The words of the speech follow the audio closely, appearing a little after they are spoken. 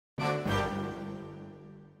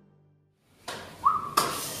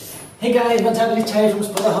Hey guys, what's up? It's Chai from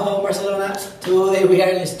Spotahome, Barcelona. Today we are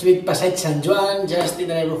in the street Passeig Sant Joan, just in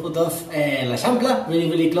the neighborhood of l'Eixample,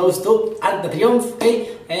 really close to Arc de Triomphe,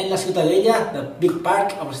 okay? And La Ciutadella, the big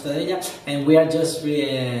park of La Ciutadella, and we are just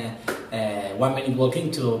 1 minute walking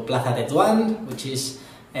to Plaza Tetuan, which is,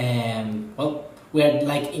 well, we are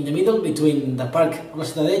like in the middle between the park of La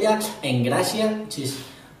Ciutadella and Gracia, which is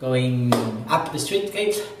going up the street,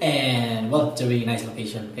 okay? And well, it's a really nice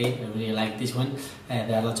location, okay? I really like this one.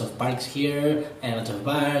 There are lots of parks here, and lots of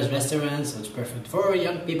bars, restaurants, so it's perfect for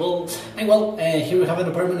young people. And well, here we have an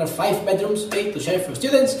apartment of 5 bedrooms, okay, to share for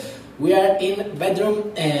students. We are in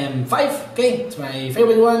bedroom 5, okay? It's my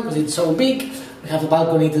favorite one because it's so big. We have a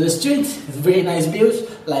balcony to the street, it's very nice views,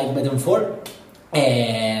 like bedroom 4.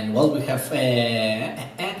 And well, we have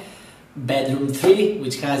bedroom 3,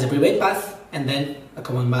 which has a private bath, and then a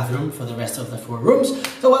common bathroom for the rest of the 4 rooms.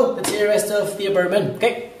 So well, let's see the rest of the apartment,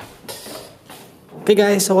 okay? Okay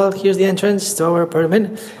guys, so well, here's the entrance to our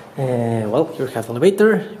apartment. Well, here we have the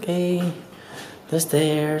elevator, okay? The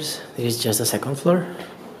stairs, this is just the 2nd floor.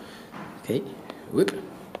 Okay, whoop.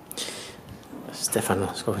 Stefano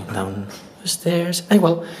is going down the stairs. And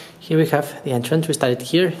well, here we have the entrance. We started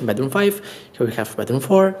here in bedroom 5. Here we have bedroom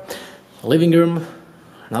 4, a living room,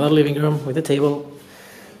 another living room with a table.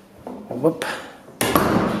 Whoop.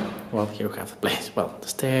 Well, here we have the place. Well, the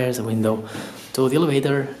stairs, the window to the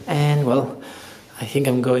elevator, and well, I think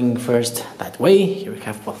I'm going first that way. Here we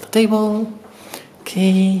have well, the table,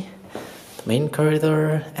 okay, the main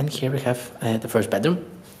corridor, and here we have the first bedroom,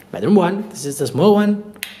 bedroom 1. This is the small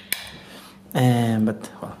one, but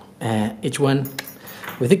well, each one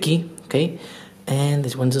with a key, okay. And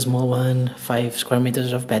this one's a small one, 5 square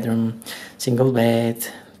meters of bedroom, single bed,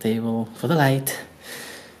 table for the light.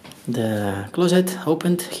 The closet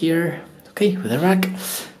opened here, okay, with a rack,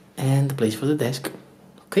 and the place for the desk,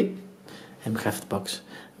 okay. And we have the box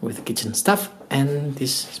with the kitchen stuff, and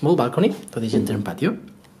this small balcony to this intern patio,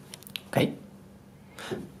 okay.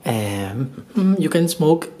 You can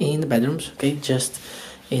smoke in the bedrooms, okay, just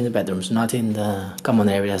in the bedrooms, not in the common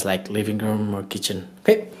areas like living room or kitchen,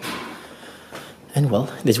 okay. And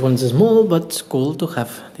well, this one's small, but it's cool to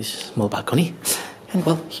have this small balcony. And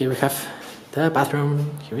well, here we have the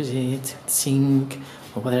bathroom, here is it, the sink,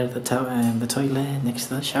 over there the toilet, next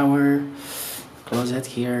to the shower, closet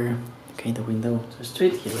here, okay, the window to the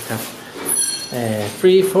street. Here we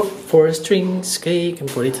have 4 strings, okay, you can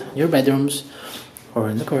put it in your bedrooms or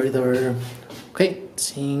in the corridor, okay,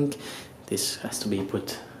 sink. This has to be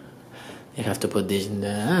put, you have to put this in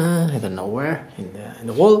the, I don't know where, in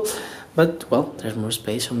the wall, but well, there's more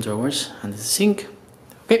space, some drawers under the sink,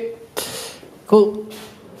 okay, cool.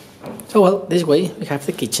 So well, this way we have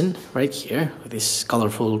the kitchen right here with this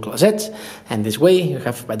colorful closet, and this way you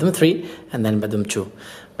have bedroom 3 and then bedroom 2.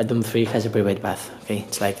 Bedroom 3 has a private bath, okay,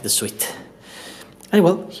 it's like the suite. And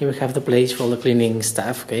well, here we have the place for all the cleaning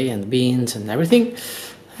stuff, okay, and beans and everything.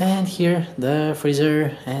 And here the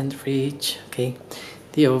freezer and fridge, okay,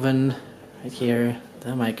 the oven right here,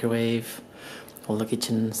 the microwave, all the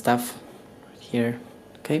kitchen stuff right here,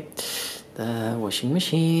 okay, the washing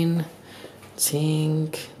machine,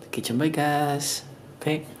 sink, kitchen by gas,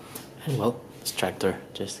 okay, and well, this tractor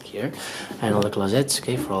just here, and all the closets,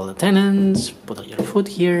 okay, for all the tenants. Put all your food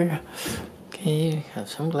here, okay, have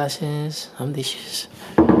some glasses, some dishes,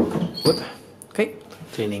 whoop, okay,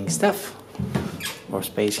 cleaning stuff, more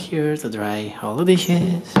space here to dry all the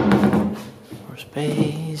dishes, more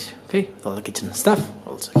space, okay, with all the kitchen stuff,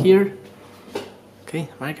 also here, okay,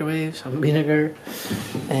 microwave, some vinegar,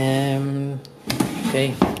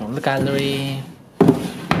 okay, all the cutlery.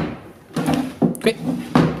 Okay,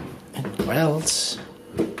 and what else?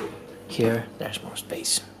 Here, there's more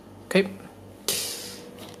space. Okay,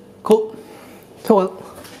 cool. So well,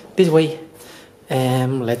 this way.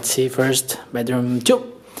 Let's see first bedroom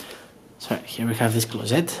 2. So here we have this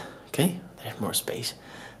closet. Okay, there's more space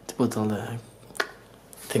to put all the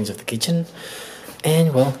things of the kitchen.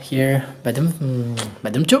 And well, here bedroom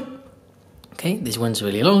 2. Okay, this one's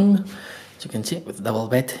really long, as you can see, with a double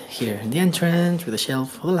bed here in the entrance with a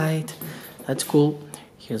shelf for the light. That's cool.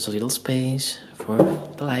 Here's a little space for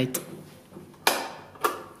the light.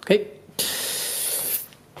 Okay.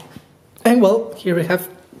 And well, here we have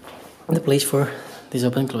the place for this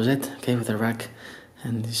open closet, okay, with a rack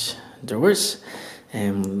and these drawers,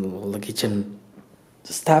 and all the kitchen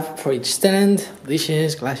stuff for each stand,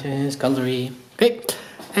 dishes, glasses, cutlery, okay.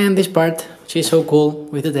 And this part, which is so cool,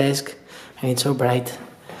 with the desk, and it's so bright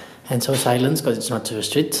and so silent because it's not to the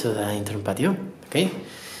street, so the intern patio, okay.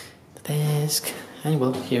 Desk, and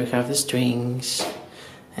well, here we have the strings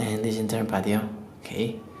and this intern patio,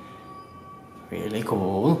 okay, really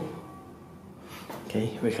cool.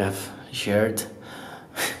 Okay, we have shared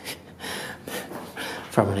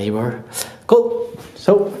from a neighbor. Cool.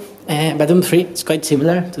 So bedroom 3 is quite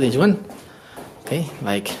similar to this one. Okay,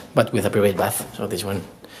 but with a private bath. So this one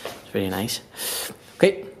is very nice.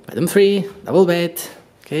 Okay, bedroom 3, double bed.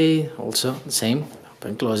 Okay, also the same.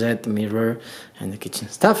 Open closet, mirror, and the kitchen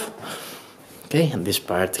stuff. Okay, and this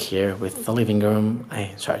part here with the living room.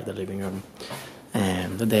 The living room,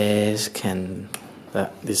 and the desk, and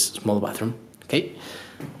this small bathroom. Okay,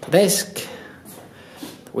 the desk,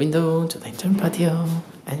 the window to the intern patio,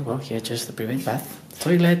 and well, here just the private bath,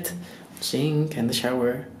 toilet, sink, and the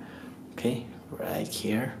shower. Okay, right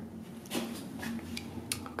here.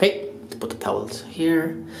 Okay, to put the towels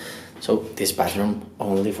here. So this bathroom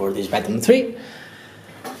only for this bedroom 3.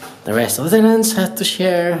 The rest of the tenants have to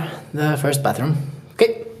share the first bathroom.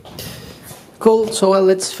 Okay, cool. So well,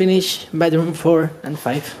 let's finish bedroom 4 and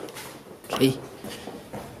 5. Okay,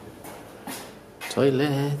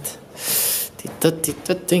 toilet.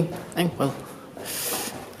 And well,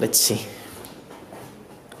 let's see.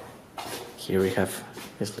 Here we have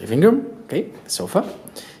this living room. Okay, the sofa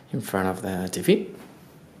in front of the TV.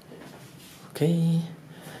 Okay,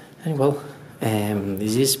 and well,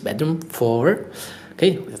 this is bedroom 4.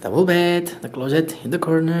 Okay, with a double bed, the closet in the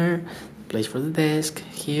corner, place for the desk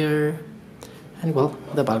here, and well,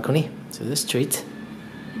 the balcony to the street.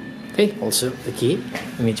 Okay, also the key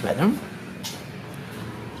in each bedroom.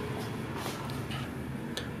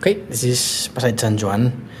 Okay, this is Passeig Sant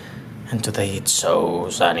Joan, and today it's so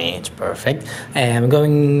sunny, it's perfect. I'm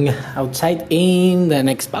going outside in the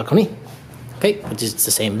next balcony, okay, which is the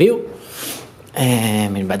same view.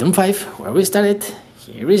 In bedroom 5, where we started,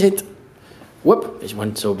 here is it. Whoop, this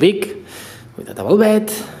one's so big, with a double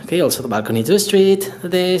bed. Okay, also the balcony to the street, the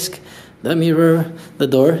desk, the mirror, the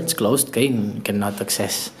door, it's closed, okay, you cannot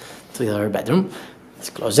access to the other bedroom.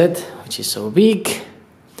 This closet, which is so big.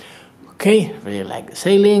 Okay, really like the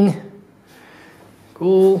ceiling.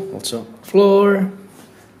 Cool, also floor.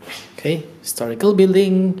 Okay, historical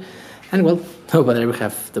building. And well, over there we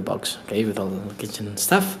have the box, okay, with all the kitchen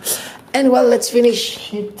stuff. And well, let's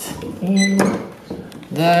finish it in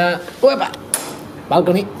the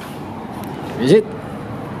balcony. Here is it.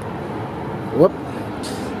 Whoop.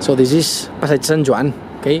 So this is Passeig Sant Joan,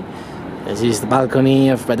 okay? This is the balcony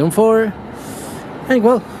of bedroom 4. And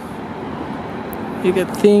well,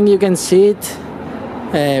 you can see it.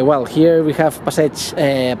 Well, here we have Passeig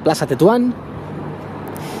Plaça Tetuan.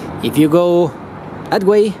 If you go that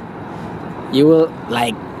way, you will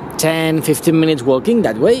 10-15 minutes walking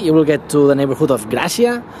that way, you will get to the neighborhood of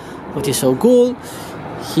Gracia, which is so cool.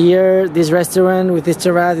 Here, this restaurant with this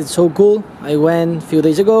terrace, it's so cool. I went a few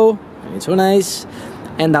days ago, and it's so nice.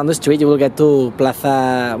 And down the street, you will get to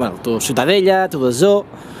to Ciutadella, to the Zoo,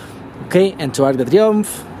 okay, and to Arc de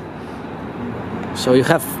Triomphe. So you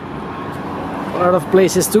have a lot of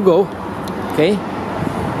places to go, okay.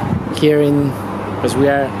 Because we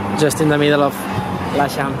are just in the middle of La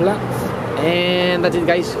Champla. And that's it,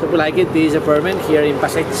 guys. Hope you like it. This apartment here in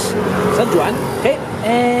Passeig Sant Joan. Okay,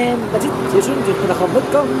 and that's it. See you soon.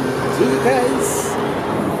 Spotahome.com. See you guys.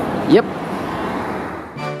 Yep.